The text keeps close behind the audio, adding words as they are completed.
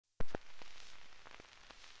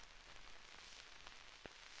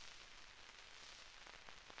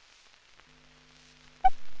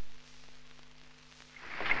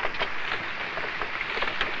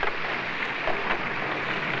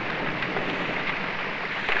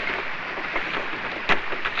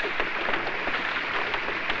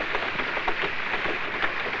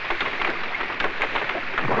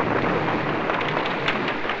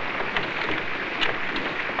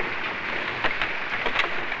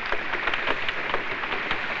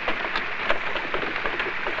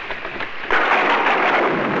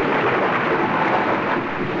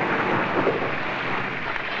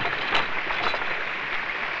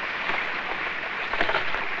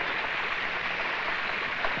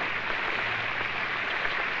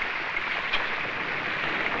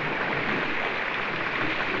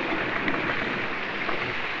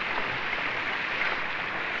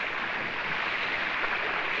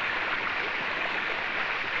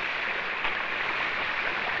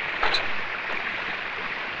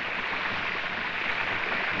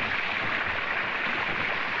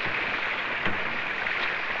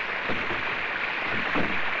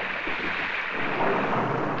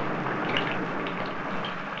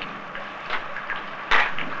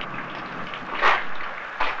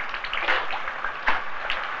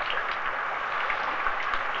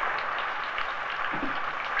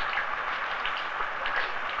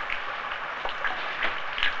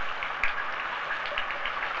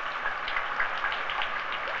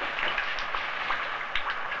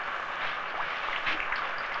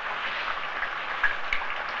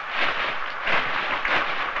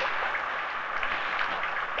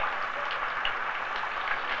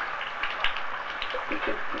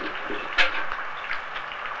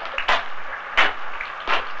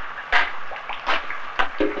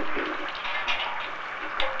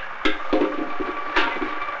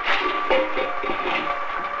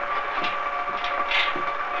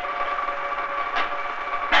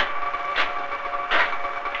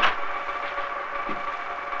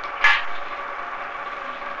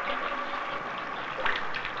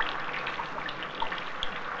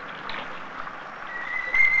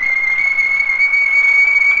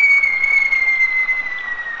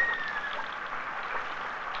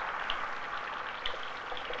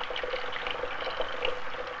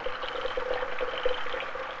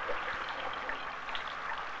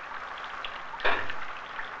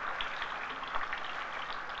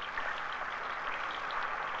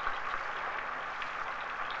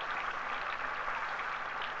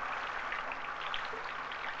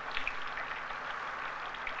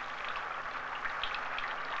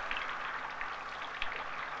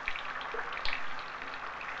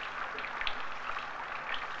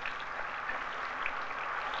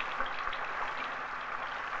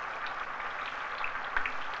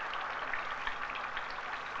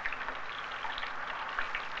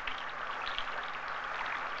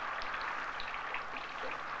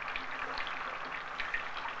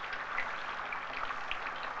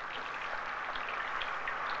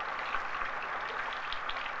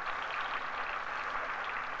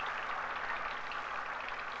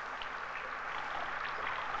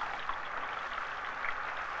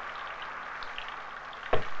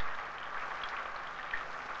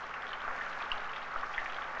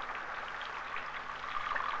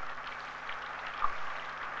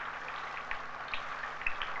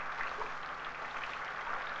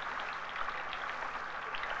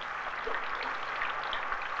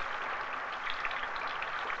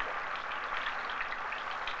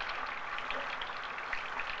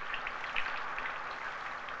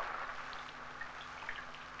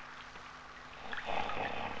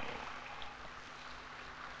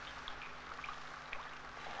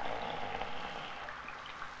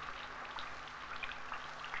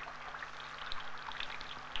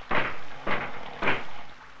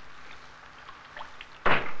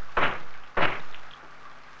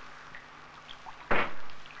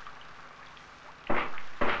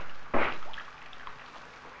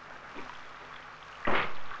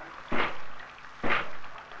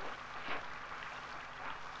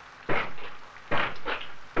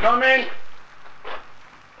Coming.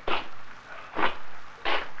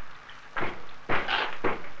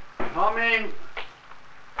 Coming.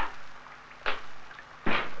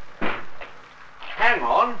 Hang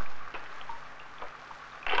on.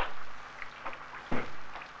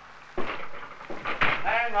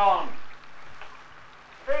 Hang on.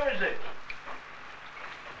 Who is it?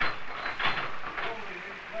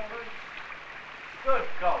 Good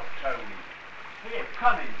God, Tony. Here,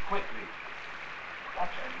 come in quickly. What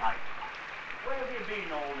a night. Where have you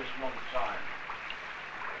been all this long time?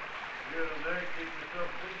 Here and there, keep yourself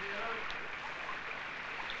busy,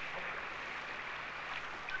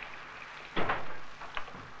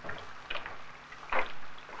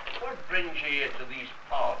 What brings you here to these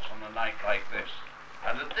parts on a night like this?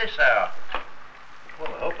 And at this hour?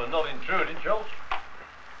 Well, I hope I'm not intruding, Schultz.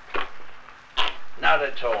 Not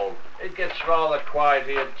at all. It gets rather quiet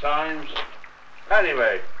here at times.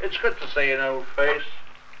 Anyway, it's good to see an old face.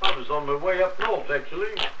 I was on my way up north,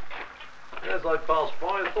 actually. As I passed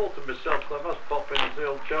by, I thought to myself, I must pop in and see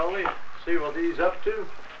old Charlie, see what he's up to.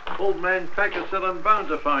 Old man Packer said I'm bound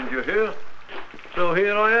to find you here. So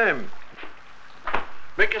here I am.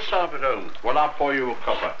 Make yourself at home while I pour you a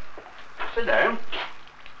cuppa. Sit down.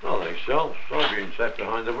 Oh, thanks, Schultz. I've been sat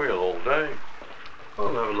behind the wheel all day.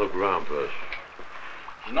 I'll have a look round first.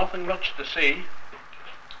 There's nothing much to see.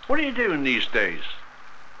 What are you doing these days?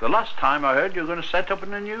 The last time I heard you were going to set up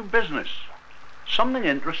in a new business. Something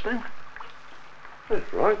interesting?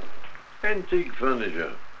 That's right. Antique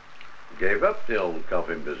furniture. Gave up the old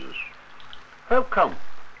coffin business. How come?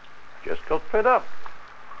 Just got fed up.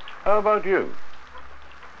 How about you?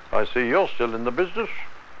 I see you're still in the business.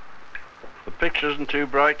 The picture isn't too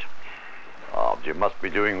bright. Oh, but you must be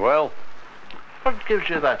doing well. What gives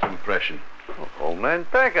you that impression? Old man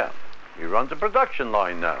Packer. He runs a production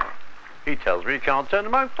line now. He tells me he can't turn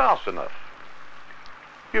them out fast enough.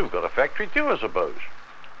 You've got a factory too, I suppose.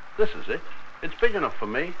 This is it. It's big enough for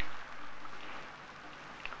me.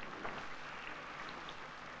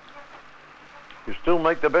 You still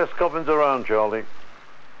make the best coffins around, Charlie.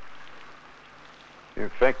 In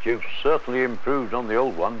fact, you've certainly improved on the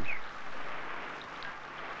old ones.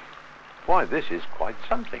 Why, this is quite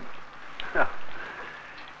something.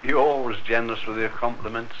 You're always generous with your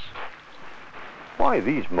compliments. Why,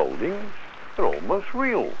 these mouldings are almost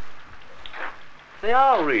real. They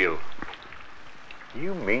are real.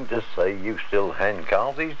 You mean to say you still hand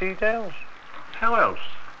carve these details? How else?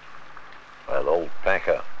 Well, old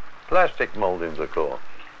Packer. Plastic mouldings, of course.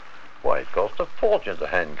 Why, it costs a fortune to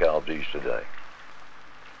hand carve these today.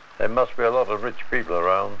 There must be a lot of rich people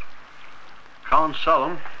around. Can't sell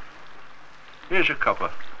them. Here's your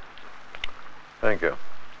copper. Thank you.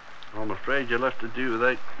 I'm afraid you'll have to do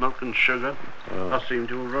without milk and sugar. I seem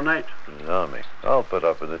to have run out. Blimey, I'll put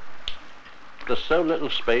up with it. There's so little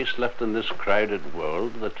space left in this crowded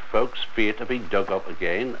world that folks fear to be dug up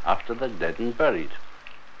again after they're dead and buried.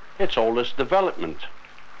 It's all this development.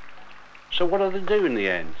 So what do they do in the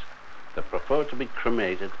end? They prefer to be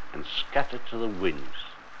cremated and scattered to the winds.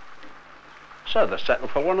 So they settle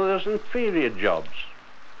for one of those inferior jobs,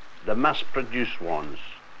 the mass-produced ones.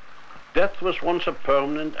 Death was once a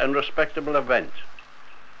permanent and respectable event.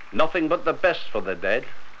 Nothing but the best for the dead.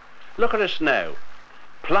 Look at us now.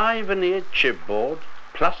 Ply veneered chipboard,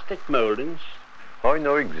 plastic mouldings. I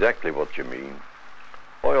know exactly what you mean.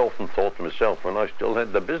 I often thought to myself when I still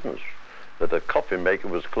had the business that a coffin maker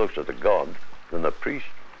was closer to God than a priest.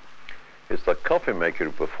 It's the coffin maker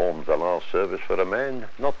who performs the last service for a man,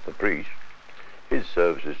 not the priest. His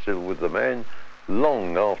service is still with the man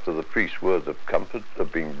long after the priest's words of comfort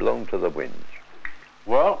have been blown to the winds.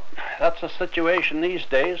 Well, that's the situation these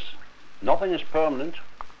days. Nothing is permanent.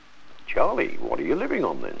 Charlie, what are you living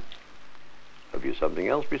on then? Have you something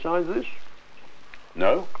else besides this?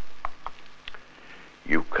 No.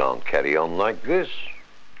 You can't carry on like this.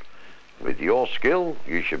 With your skill,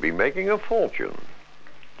 you should be making a fortune.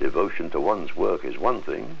 Devotion to one's work is one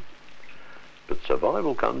thing, but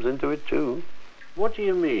survival comes into it too. What do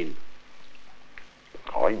you mean?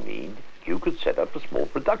 I mean, you could set up a small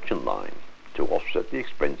production line to offset the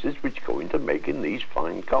expenses which go into making these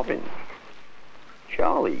fine coffins.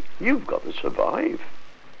 Charlie, you've got to survive.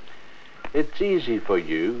 It's easy for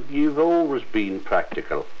you. You've always been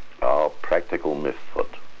practical. Ah, practical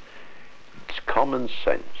mythfoot. It's common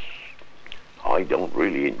sense. I don't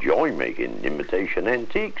really enjoy making imitation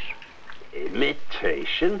antiques.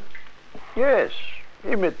 Imitation? Yes,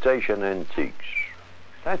 imitation antiques.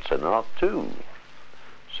 That's an art too.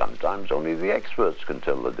 Sometimes only the experts can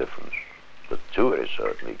tell the difference. The tourists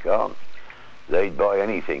certainly can't. They'd buy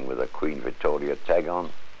anything with a Queen Victoria tag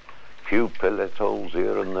on. Few pillet holes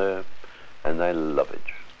here and there, and they love it.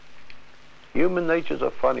 Human nature's a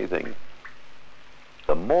funny thing.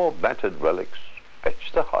 The more battered relics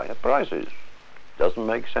fetch the higher prices. Doesn't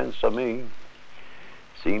make sense to me.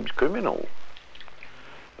 Seems criminal.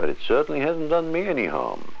 But it certainly hasn't done me any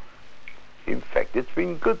harm. In fact, it's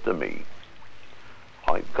been good to me.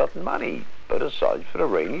 I've got money put aside for a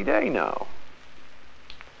rainy day now.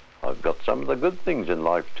 I've got some of the good things in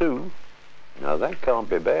life too. Now that can't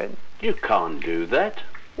be bad. You can't do that.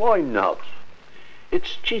 Why not?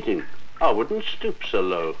 It's cheating. I wouldn't stoop so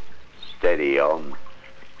low. Steady on.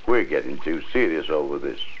 We're getting too serious over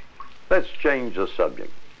this. Let's change the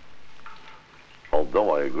subject.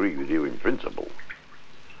 Although I agree with you in principle.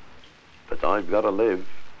 But I've got to live.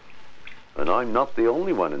 And I'm not the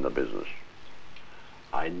only one in the business.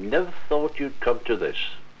 I never thought you'd come to this.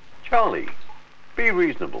 Charlie, be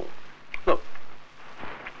reasonable. Look.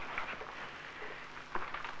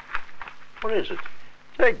 What is it?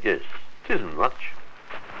 Take this. It isn't much.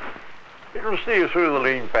 It'll see you through the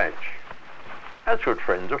lean patch. That's what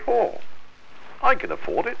friends are for. I can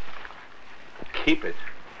afford it. Keep it.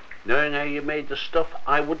 Knowing how you made the stuff,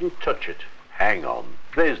 I wouldn't touch it. Hang on.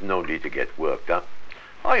 There's no need to get worked up.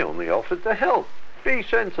 I only offered to help. Be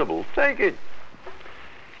sensible. Take it.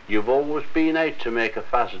 You've always been out to make a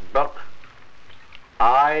fast buck.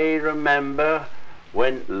 I remember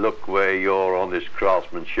when... Look where your honest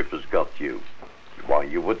craftsmanship has got you. Why,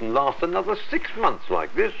 you wouldn't last another 6 months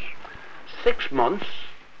like this. 6 months?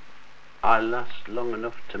 I'll last long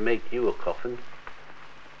enough to make you a coffin.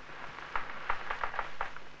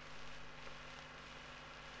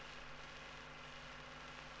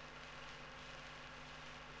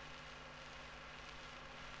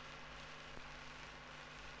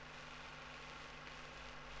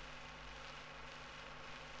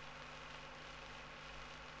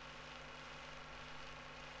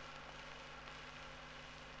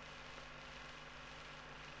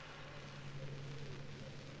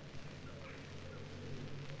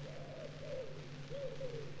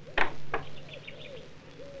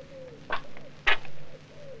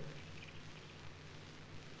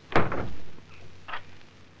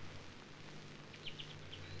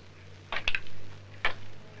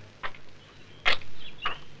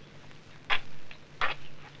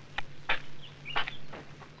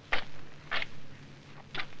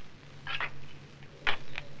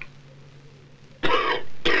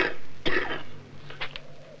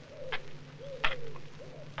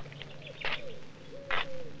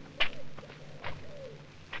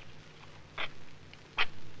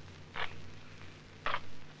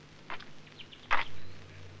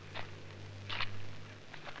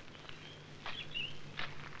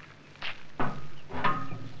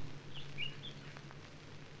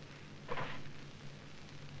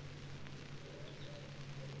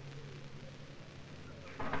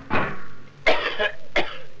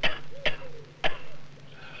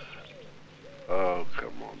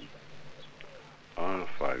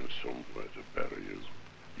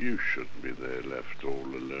 You shouldn't be there left all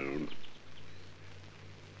alone.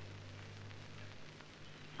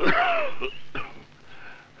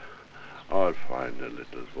 I'll find a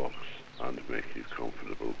little box and make you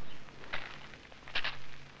comfortable.